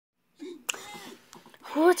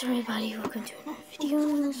What's up, everybody? Welcome to another video.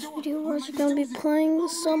 In this video, we're going to be playing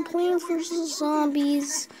some Plants vs.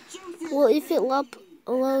 Zombies. Well, if it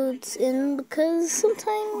loads in, because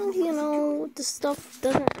sometimes, you know, the stuff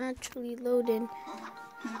doesn't actually load in.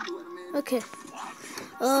 Okay.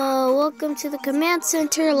 Welcome to the command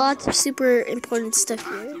center. Lots of super important stuff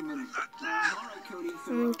here.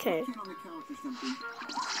 Okay.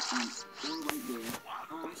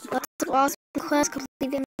 Lots of awesome quests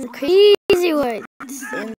completed in crazy words.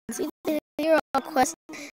 And see the hero quest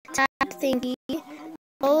tap thingy.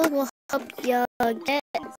 Both will help you get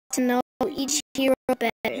to know each hero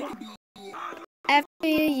better. After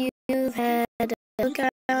you've had a look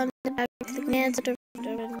around the back to the command center,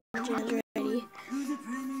 ready.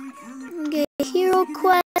 Okay, hero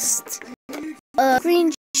quest.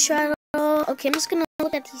 Green shuttle. Okay, I'm just gonna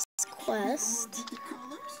look at these quests.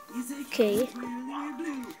 Okay.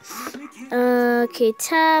 Okay,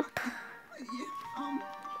 tap.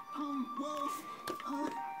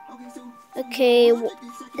 Okay,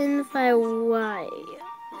 identify why.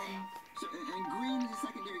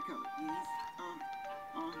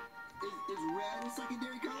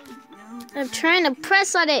 I'm trying to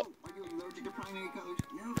press on it.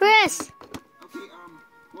 Press.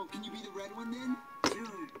 Well, can you be the red one then? Sure.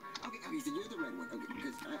 Okay, so you're the red one. Okay,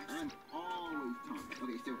 because I'm always Tom.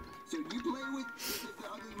 Okay, so you play with the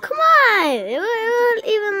ugly red. Come on! It won't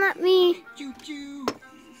even let me. Choo choo.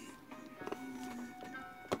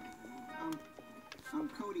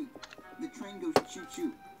 Cody, the train goes choo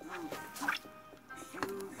choo.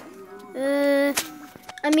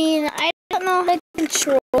 I mean, I don't know how to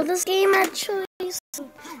control this game actually, because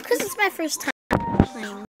it's my first time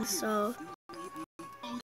playing, so.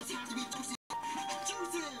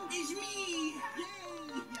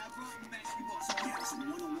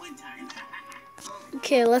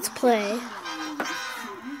 Okay, let's play.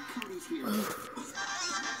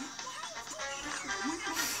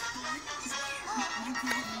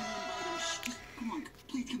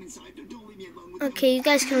 Okay, you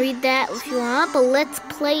guys can read that if you want, but let's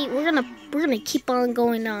play. We're gonna keep on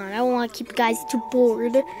going on. I don't want to keep you guys too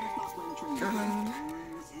bored.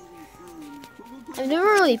 I've never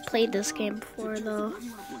really played this game before, though.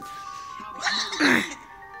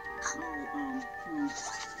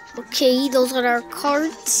 Okay, those are our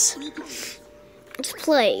cards. Let's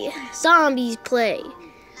play. Zombies play.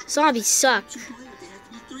 Zombies suck.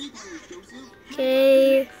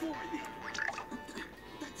 Okay.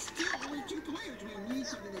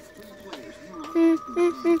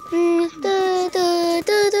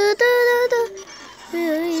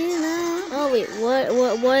 Oh wait,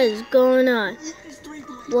 what is going on?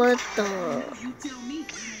 What the?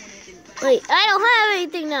 Wait, I don't have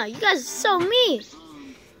anything now. You guys are so mean.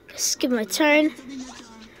 Skip my turn.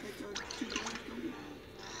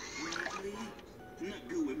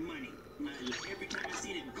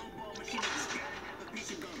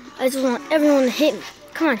 I just want everyone to hit me.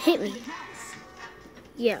 Come on, hit me.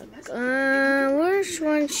 Yeah. Which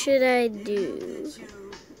one should I do?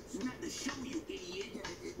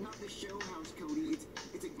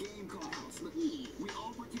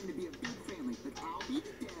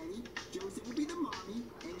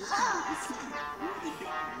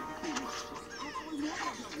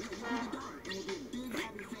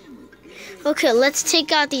 Okay, let's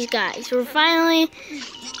take out these guys. We're finally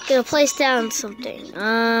gonna place down something.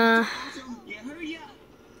 I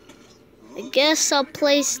guess I'll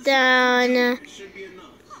place down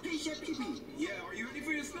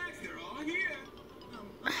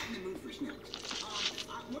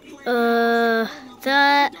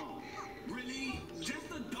that.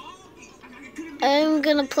 I'm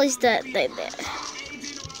gonna place that right there.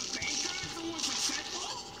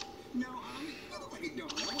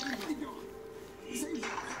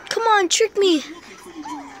 Come on, trick me.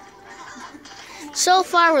 So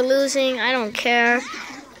far we're losing. I don't care.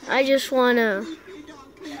 I just wanna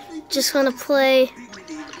play.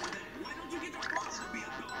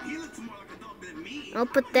 I'll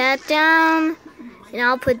put that down, and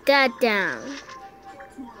I'll put that down.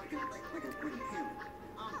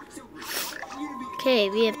 Okay,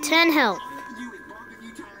 we have 10 health.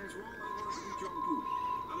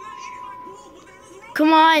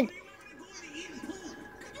 Come on.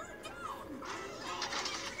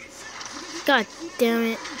 God damn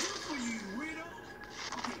it.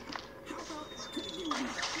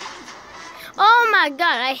 Oh my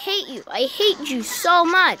god, I hate you. I hate you so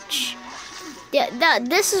much. Yeah,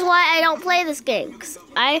 this is why I don't play this game. 'Cause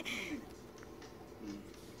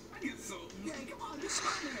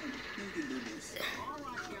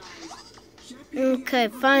Okay,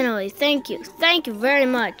 finally. Thank you. Thank you very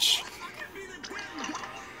much.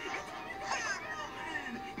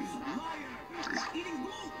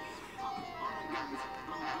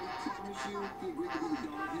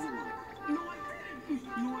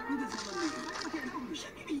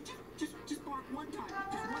 Just bark one time.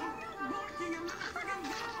 Just one. Barking, I'm not freaking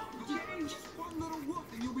barking. Just one little woof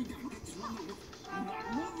and you'll be done. Okay, just one little woof. I'm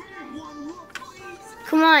not moving. One woof, please.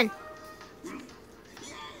 Come on. Yeah,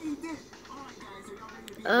 you did. All right, guys, are y'all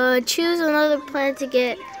ready to be? Choose another planet to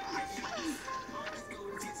get. All right, let's go.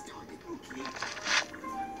 Let's get started. Okay.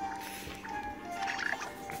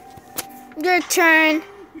 Your turn.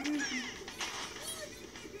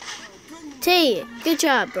 T, good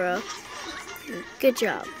job, bro. Good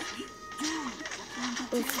job.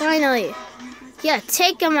 Well, finally. Yeah,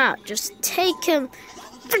 take him out. Just take him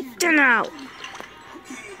freaking out.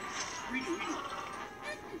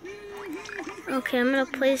 Okay, I'm gonna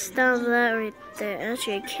place down that right there.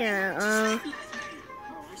 Actually, I can't.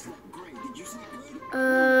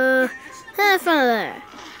 Have fun there.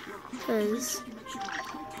 Cause.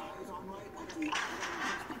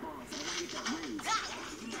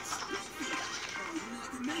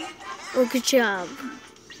 Oh, good job.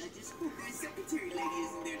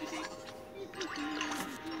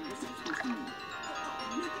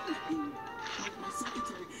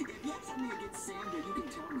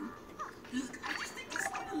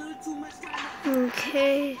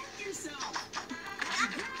 Okay.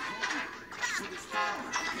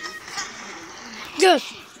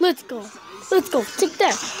 Yes, let's go. Let's go. Take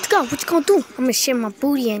that. Let's go. What you gonna do? I'm gonna share my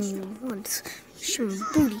booty and you want share my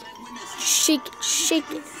booty. Shake it,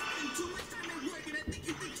 shake it.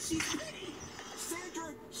 Sandra,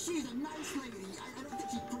 she's a nice lady. I don't think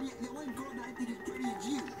she's pretty. The one girl that I think is pretty is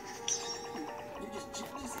you. You're just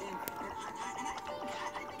jealous and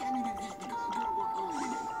I need to just go to work early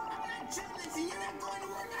today. I'm not jealous and you're not going to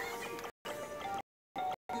work early.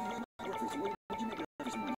 What did you make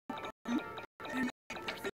breakfast morning?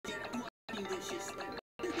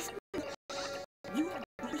 You had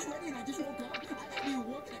breakfast ready and I just woke up. I haven't even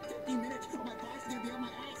woke in 15 minutes. My boss is gonna be on my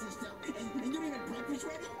ass and stuff. And you don't even have breakfast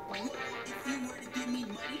ready? If you were to give me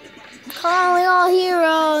money to buy Calling all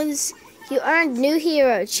heroes. You earned new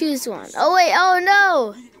hero. Choose one. Oh wait. Oh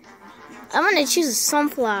no. I'm gonna choose a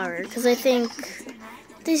sunflower because I think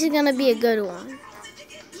this is gonna be a good one.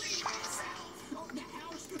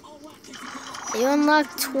 You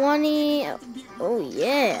unlock 20. Oh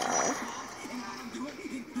yeah.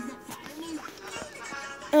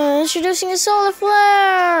 Introducing a solar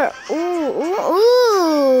flare.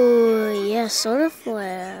 Ooh. Yeah, solar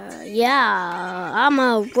flare. Yeah.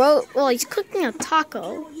 Well, he's cooking a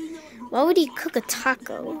taco. Why would he cook a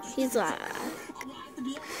taco? He's like.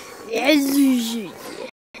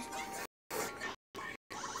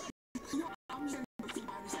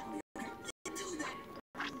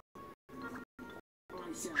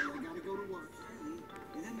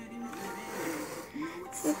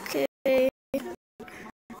 Okay.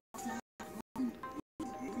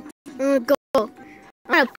 I'm gonna go.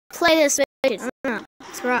 I'm gonna play this mission.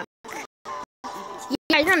 Let's rock.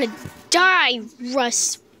 Yeah, you're gonna die,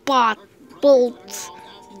 Rust Spot Bolt.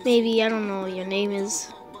 Maybe, I don't know what your name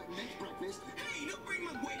is.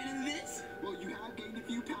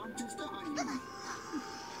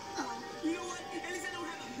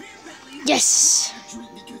 Yes!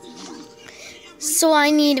 So I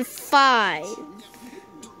need 5.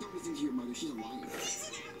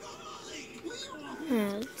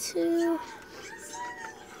 2.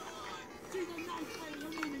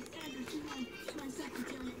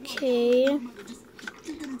 Okay.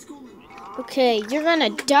 Okay, you're gonna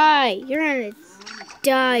die. You're gonna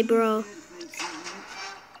die, bro.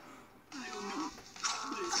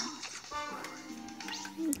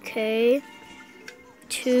 Okay.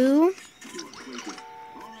 2.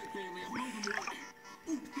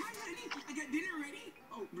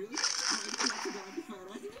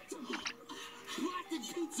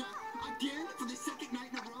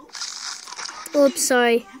 Oops,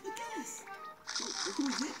 sorry.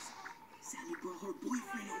 Sally brought her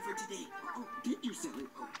boyfriend over today. Oh, did you, Sally?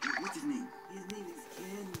 Oh, what's his name? His name is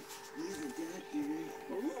Ken. He's a doctor.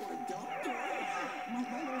 Oh, a doctor? My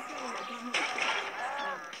little Sally, I don't know.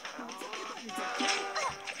 Tell me about yourself.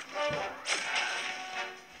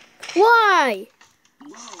 Why? Wow,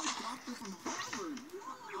 a doctor from Harvard.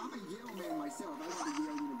 I'm a Yale man myself. I went to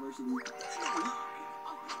Yale University.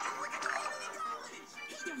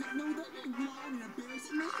 He doesn't know that. You're lying and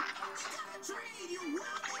embarrassing me.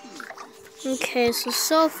 Okay,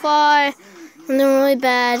 so far, I'm doing really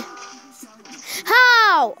bad.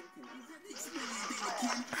 How?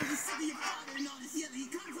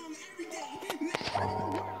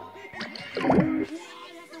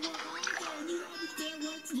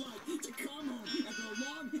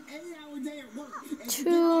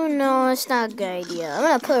 True, no, it's not a good idea. I'm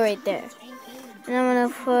gonna put it right there. And I'm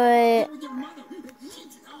gonna put...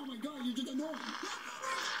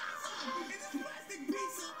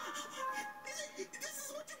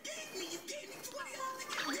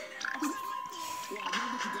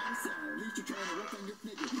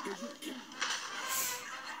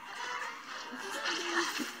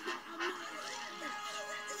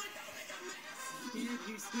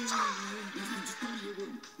 You're scaring me. Just go to your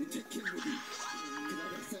room and take Kim with you. Because I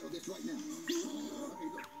gotta settle this right now. Okay,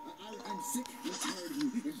 look, I'm sick and tired of you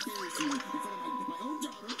embarrassing me in front of my own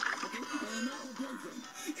daughter, okay, and now her boyfriend.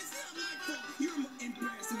 It's not my fault. You're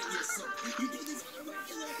embarrassing me yourself. You do this on a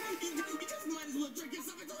regular. You just might as well drink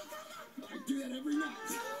yourself into a coma. I do that every night.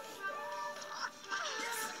 You're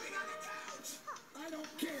sleeping on the couch. I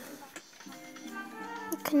don't care.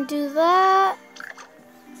 You can do that.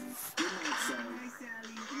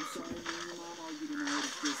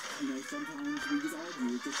 Sometimes we just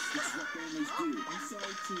argue. It's just what families do. I'm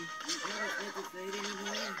sorry, T. We won't ever fight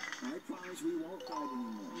anymore. I promise we won't fight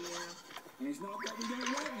anymore. Yeah. And it's not that we don't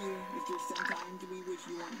love you. It's just sometimes we wish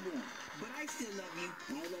you weren't born. But I still love you.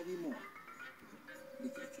 I love you more.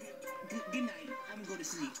 Good night. I'm going to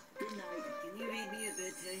sleep. Good night. Can you read me a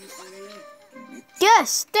bedtime story?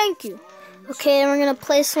 Yes, thank you. Okay, we're gonna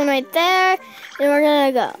place one right there, and we're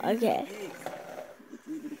gonna go. Okay.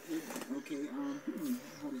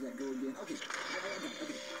 How does that go again? Okay.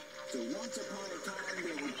 So once upon a time,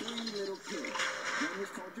 there were 3 little kids. One was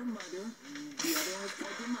called your mother, the other one was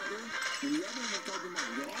called your mother, and the other one was called your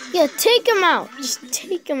mother. Yeah, take him out. Just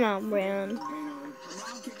take him out, Brandon.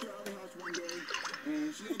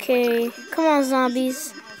 Okay, come on,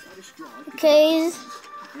 zombies. Okay,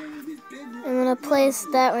 I'm gonna place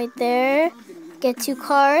that right there. Get 2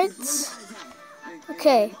 cards.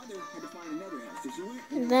 Okay.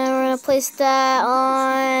 And then we're gonna place that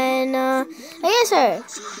on. I guess her.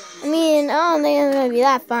 I mean, I don't think it's gonna be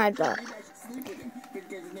that fun, but.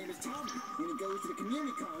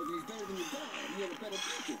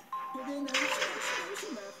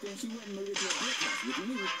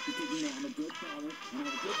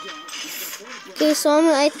 Okay, so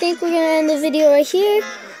I think we're gonna end the video right here.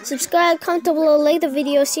 Subscribe, comment down below, like the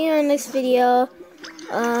video. See you in the next video.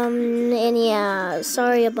 And yeah,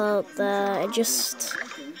 sorry about that. I just,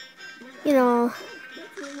 you know.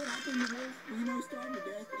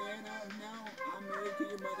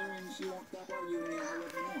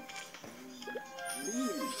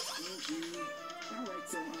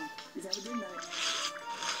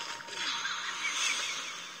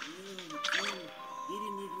 He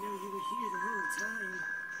didn't even know you were here the whole time.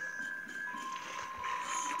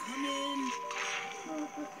 Come in.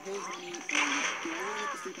 Hey, honey, do I really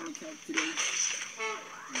have to sleep on the couch today?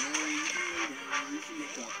 No, you should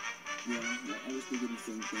look up. Yeah, I was thinking the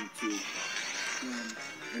same thing, too.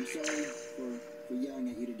 I'm sorry for yelling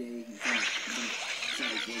at you today.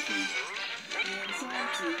 Sorry, boyfriend. Yeah, I'm sorry,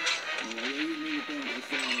 too. I really mean to think I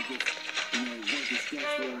feel like it's, work is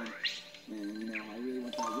stressful, and, I really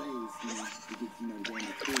want that raise, to get, go on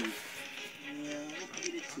the cruise. Yeah, I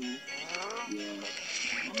get it, too. Yeah.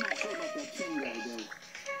 I'm not sure about that King guy, though.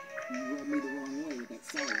 He rubbed me the wrong way with that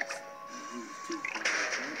silence. He was too far. I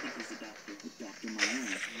don't think he's a doctor my own.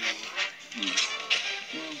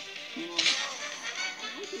 Well,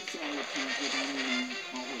 I think sorry to pass with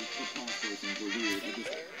all the past persons were weird.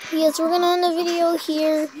 Yes, we're gonna end the video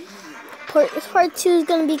here. Part 2 is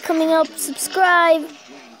gonna be coming up. Subscribe,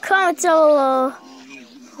 comment down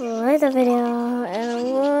below, like the video,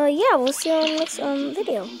 and yeah, we'll see you on the next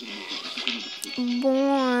video.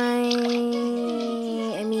 Bye.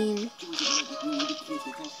 I mean.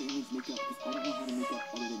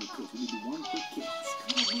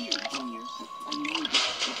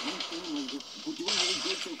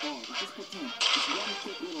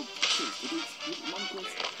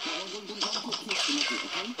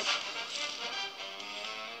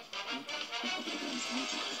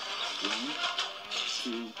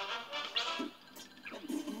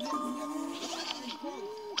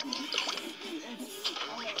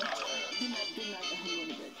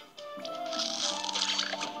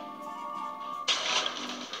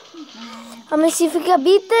 I'm gonna see if we can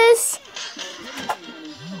beat this.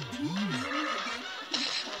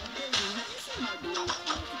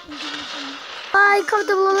 Bye, comment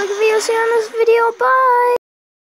down below, like the video, see you on this video, bye.